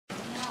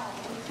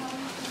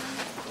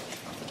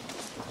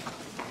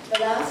the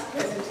last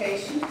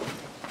presentation,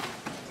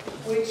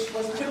 which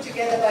was put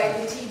together by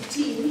the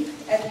team,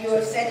 and you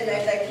have said, and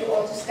I'd like you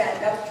all to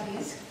stand up,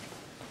 please.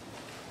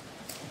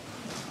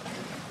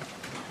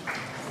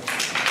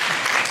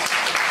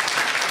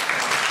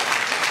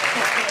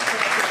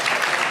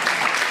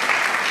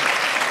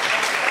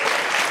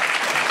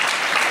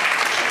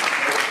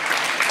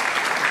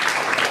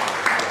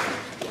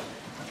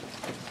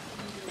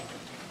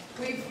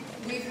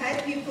 We've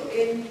had people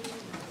in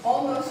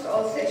almost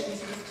all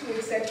sessions, with 2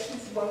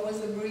 exceptions. One was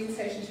the marine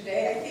session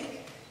today, I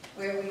think,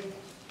 where we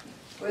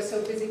were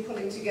so busy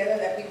pulling together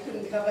that we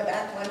couldn't cover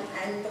that one,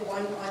 and the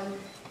one on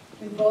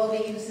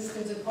involving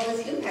ecosystems and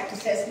policy impact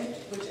assessment,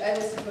 which I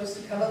was supposed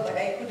to cover, but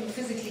I couldn't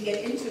physically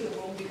get into the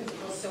room because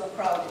it was so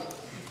crowded.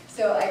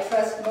 So I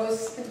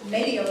trust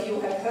many of you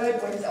have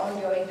heard what is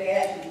ongoing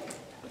there, and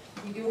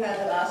we do have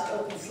the last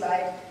open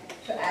slide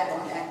to add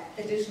on that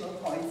additional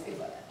points if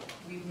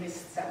we've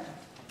missed some.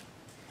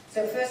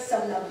 So first,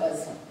 some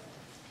numbers.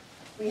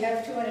 We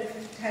have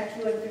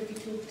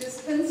 252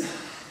 participants,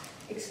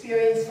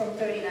 experience from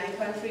 39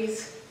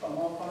 countries, from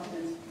all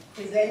continents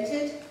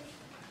presented.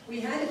 We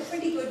had a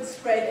pretty good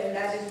spread, and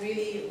that is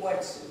really one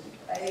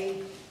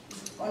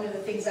of the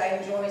things I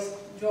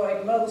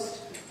enjoyed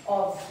most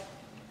of.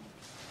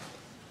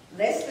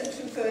 Less than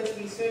 2/3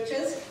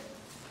 researchers,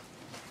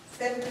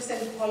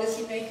 7%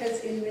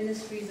 policymakers in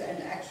ministries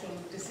and actual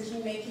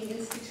decision-making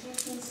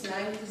institutions,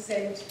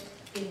 9%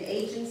 in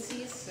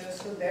agencies, so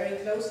still very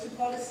close to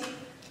policy,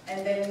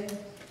 and then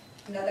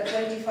another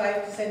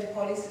 25%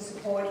 policy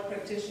support,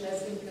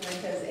 practitioners,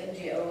 implementers,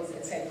 NGOs,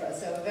 etc.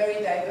 So a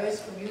very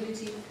diverse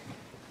community.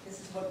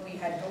 This is what we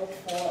had hoped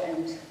for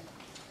and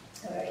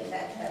are very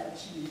glad to have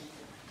achieved.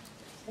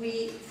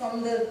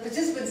 From the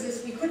participants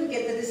list, we couldn't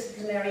get the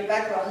disciplinary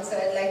background, so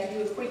I'd like to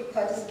do a quick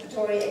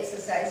participatory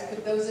exercise.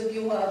 Could those of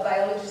you who are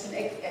biologists and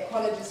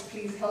ecologists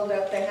please hold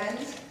up their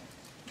hands?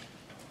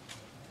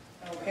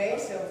 Okay,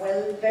 so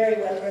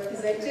very well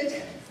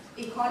represented.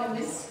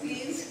 Economists,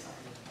 please.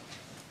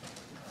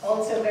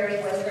 Also very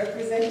well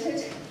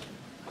represented.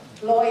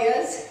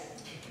 Lawyers.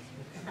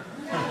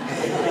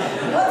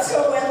 Not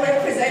so well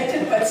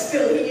represented, but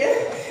still here.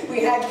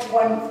 We had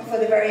one for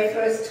the very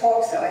first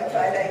talk, so I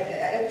thought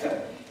I'd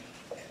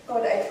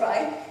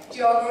try.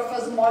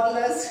 Geographers,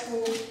 modelers,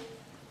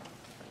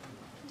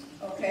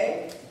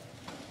 okay.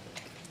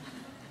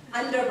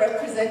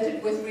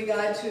 Underrepresented with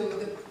regard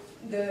to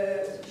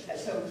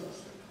so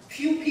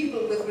few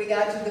people with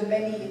regard to the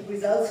many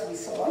results we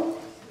saw.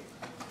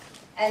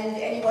 And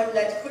anyone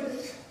that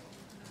couldn't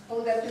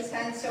hold up his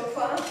hand so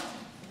far?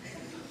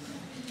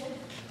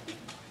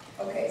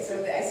 Okay,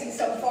 so I see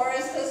some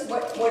foresters.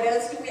 What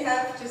else do we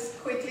have,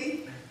 just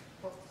quickly?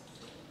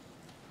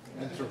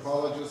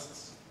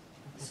 Anthropologists.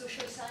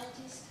 Social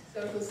scientists.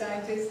 Social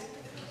scientists.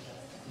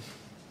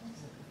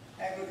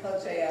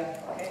 Agriculture, yeah,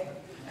 okay.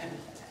 And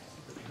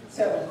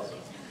so,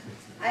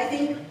 I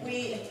think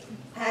we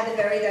had a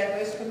very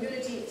diverse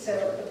community, so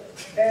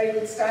a very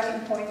good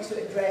starting point to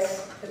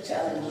address the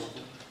challenge.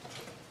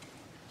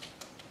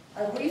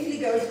 I'll briefly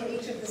go through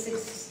each of the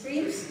 6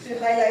 streams to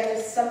highlight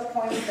just some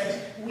points that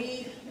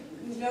we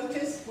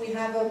noticed. We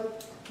have a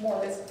more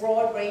or less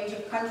broad range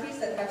of countries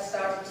that have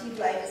started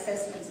TEEB-like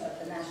assessments at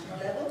the national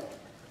level.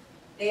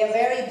 They are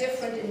very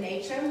different in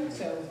nature,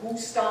 so who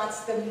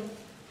starts them,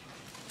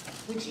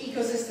 which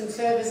ecosystem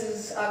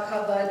services are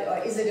covered, or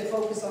is it a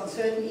focus on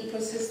certain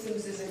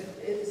ecosystems, is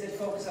it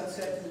focus on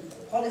certain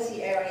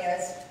policy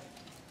areas?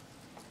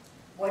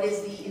 What is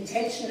the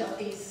intention of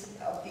these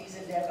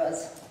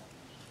endeavors?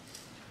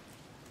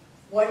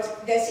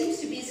 There seems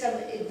to be some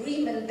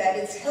agreement that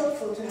it's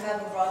helpful to have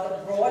a rather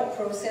broad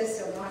process,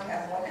 so not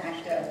have one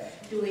actor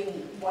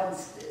doing a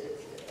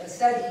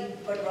study,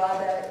 but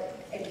rather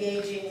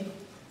engaging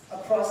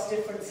across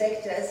different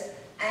sectors,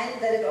 and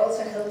that it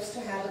also helps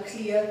to have a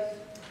clear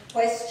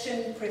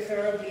question,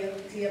 preferably a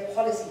clear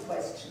policy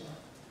question.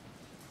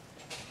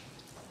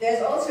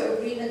 There's also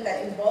agreement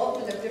that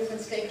involvement of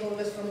different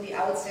stakeholders from the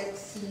outset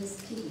seems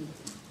key.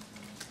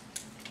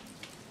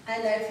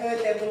 And I've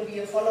heard there will be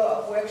a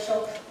follow-up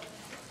workshop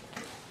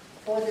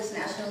for this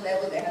national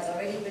level. There has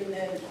already been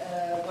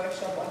a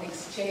workshop on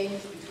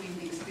exchange between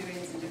the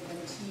experience in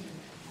different TEEB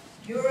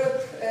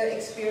Europe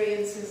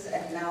experiences,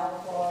 and now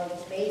for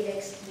May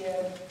next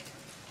year,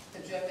 the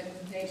German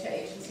Nature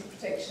Agency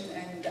Protection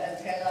and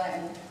Altera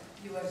and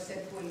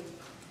UFZ will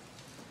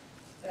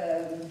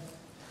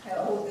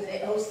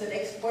host the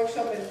next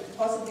workshop, and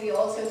possibly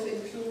also to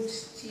include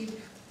TEEB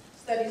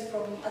studies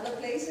from other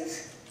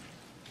places.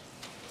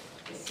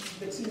 I see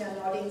Bettina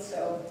nodding,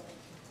 so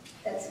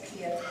that's a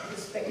clear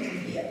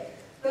perspective here.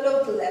 The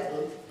local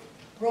level.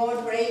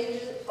 Broad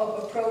range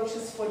of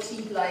approaches for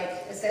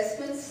TEEB-like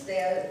assessments.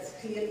 There's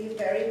clearly a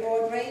very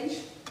broad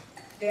range.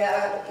 There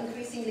are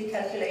increasingly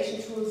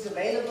calculation tools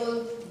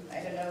available.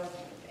 I don't know if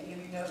any of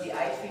you know the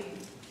iTree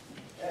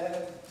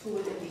tool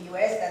in the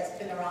US. That's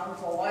been around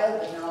for a while,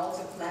 but now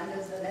also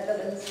Flanders, the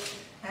Netherlands,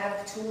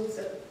 have tools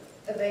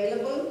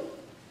available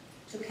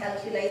to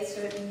calculate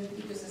certain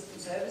ecosystem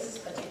services,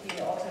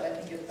 particularly also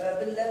at the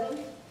urban level.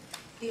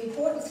 The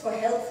importance for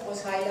health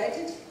was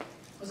highlighted.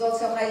 It was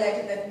also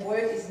highlighted that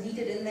work is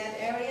needed in that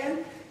area.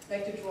 I'd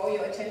like to draw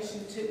your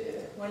attention to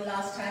one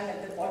last time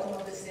at the bottom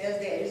of the stairs.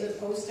 There is a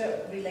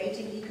poster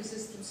relating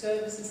ecosystem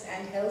services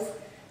and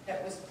health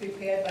that was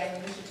prepared by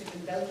an initiative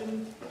in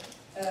Belgium,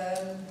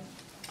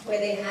 where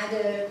they had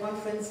a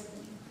conference,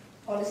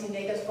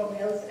 policymakers from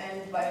health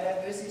and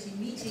biodiversity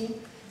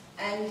meeting,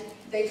 and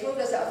they told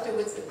us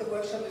afterwards at the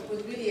workshop it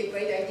was really a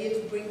great idea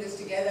to bring this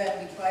together,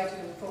 and we try to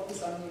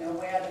focus on,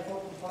 where are the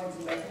focal points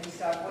and where can we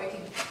start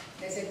working.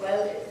 They said,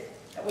 well,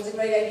 that was a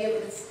great idea,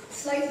 but it's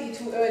slightly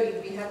too early.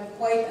 We haven't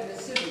quite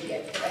understood it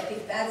yet. But I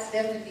think that's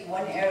definitely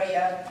one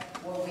area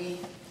where we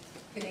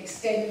can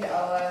extend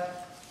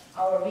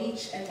our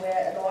reach, and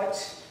where a lot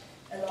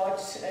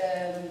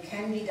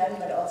can be done,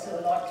 but also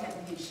a lot can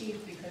be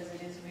achieved, because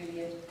it is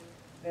really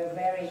where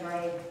very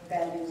high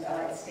values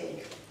are at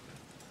stake.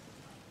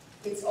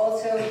 It's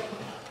also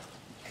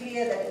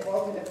clear that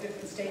involvement of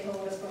different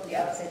stakeholders from the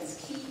outset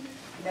is key.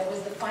 And there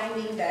was the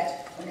finding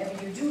that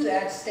whenever you do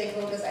that,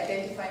 stakeholders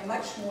identify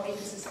much more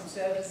ecosystem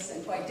services,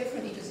 and quite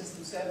different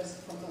ecosystem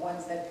services from the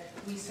ones that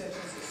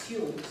researchers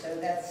assume. So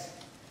that's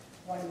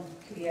one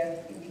clear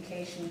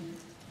indication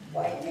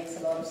why it makes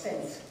a lot of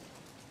sense.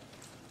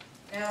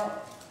 Now,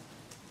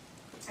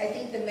 I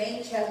think the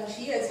main challenge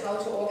here is how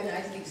to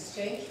organize an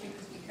exchange,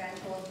 because we can't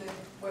hold the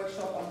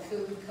workshop on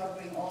film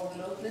covering all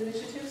the local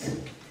initiatives.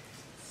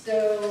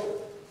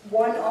 So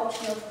one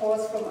option, of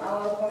course, from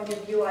our point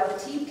of view are the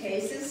team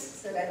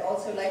cases that I'd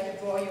also like to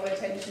draw your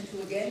attention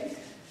to again.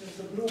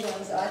 The blue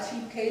ones are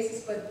team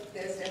cases, but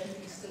there's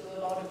definitely still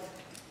a lot of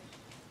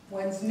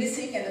ones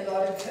missing and a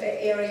lot of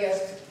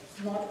areas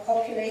not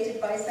populated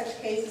by such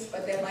cases,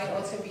 but there might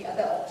also be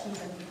other options,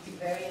 and we'd be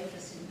very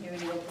interested in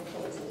hearing your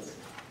proposals.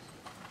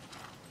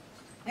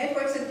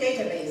 Networks and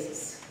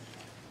databases.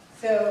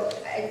 So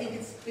I think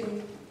it's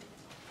been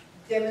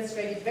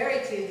demonstrated very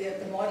clearly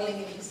that the modeling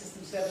in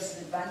ecosystem services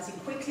is advancing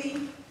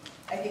quickly.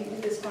 I think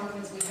with this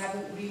conference we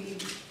haven't really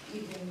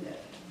even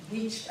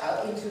reached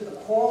out into the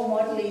core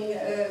modeling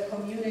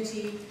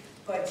community,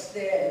 but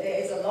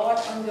there is a lot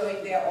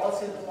ongoing there.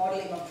 Also the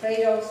modeling of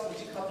trade-offs,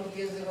 which a couple of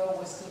years ago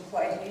was still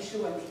quite an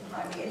issue and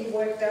hardly any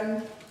work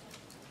done.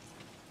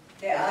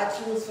 There are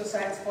tools for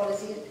science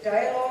policy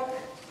dialogue.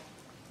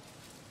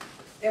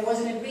 There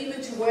was an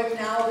agreement to work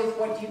now with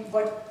what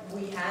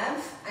we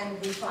have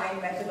and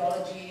refine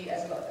methodology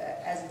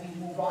as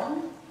we move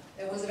on.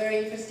 There was a very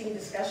interesting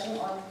discussion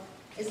on,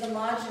 is the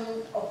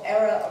margin of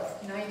error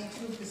of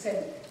 92%,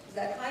 is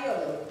that high or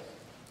low?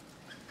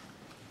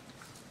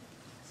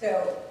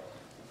 So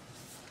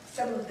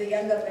some of the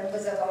younger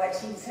members of our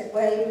team said,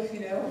 well,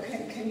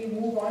 can you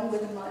move on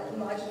with the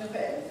margin of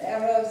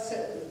error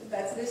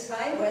that's this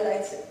high? Well,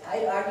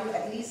 I'd argue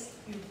at least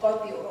you've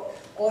got the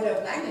order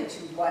of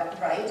magnitude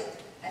right,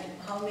 and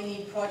how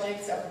many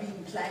projects are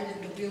being planned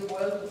in the real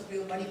world with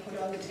real money put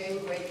on the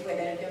table where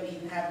they don't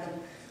even have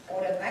the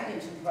order of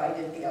magnitude right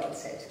at the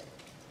outset.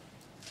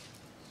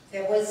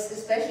 There was,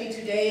 especially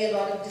today, a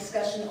lot of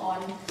discussion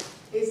on,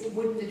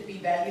 wouldn't it be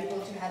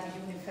valuable to have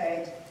a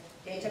unified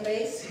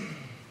database?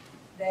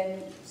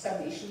 Then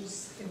some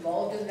issues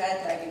involved in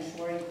that, like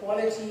ensuring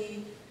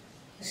quality,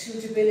 the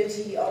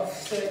suitability of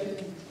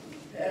certain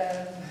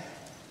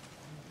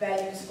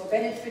values for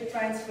benefit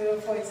transfer,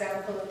 for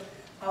example.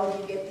 How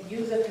do you get the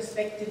user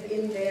perspective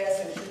in there?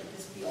 So should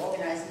this be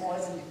organized more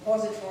as a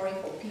depository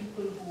for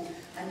people who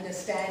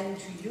understand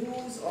to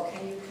use, or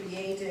can you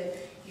create a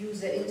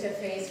user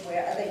interface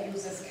where other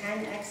users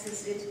can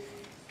access it?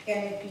 Can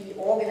it be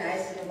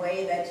organized in a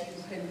way that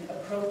you can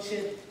approach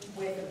it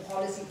with a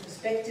policy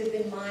perspective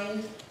in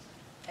mind?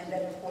 And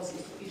then, of course,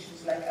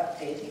 issues like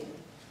updating.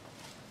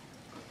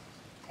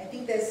 I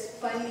think there's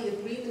finally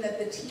agreement that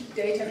the TEEP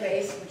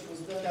database, which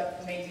was built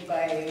up mainly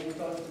by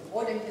Claude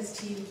Ward and his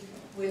team,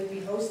 will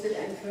be hosted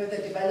and further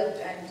developed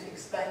and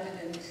expanded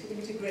and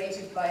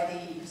integrated by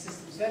the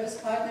Ecosystem Service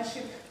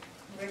Partnership.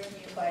 Correct me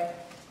if I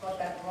got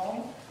that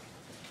wrong.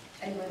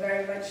 And we're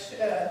very much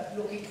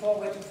looking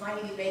forward to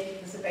finally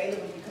making this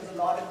available, because a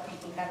lot of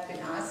people have been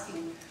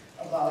asking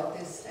about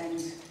this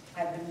and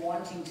have been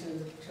wanting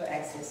to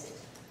access it.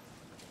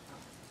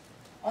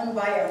 On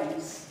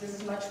biomes, this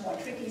is much more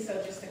tricky,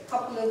 so just a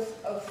couple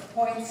of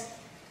points.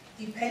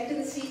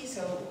 Dependency,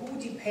 so who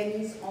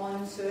depends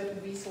on certain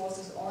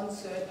resources, on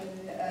certain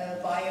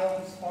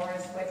biomes,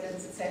 forests,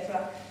 wetlands,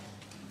 etc.,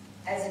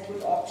 as a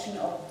good option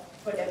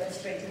for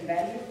demonstrating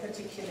value,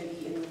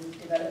 particularly in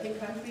developing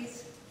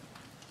countries.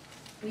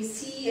 We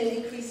see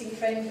an increasing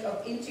trend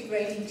of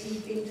integrating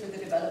TEEP into the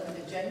development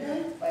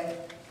agenda by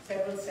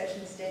several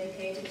sessions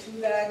dedicated to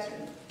that,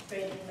 and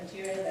training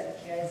material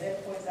that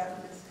GIZ, for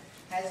example,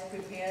 has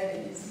prepared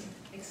and is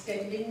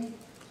extending.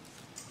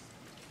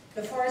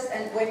 The forest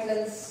and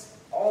wetlands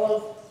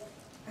all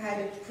had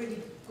a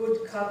pretty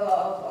good cover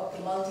of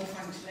the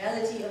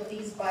multifunctionality of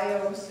these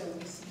biomes, so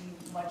we see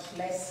much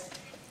less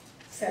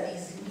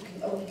studies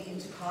looking only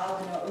into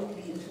carbon or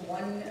only into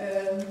one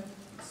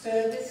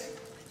service.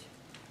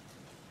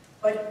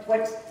 But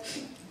what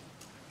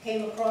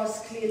came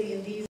across clearly in these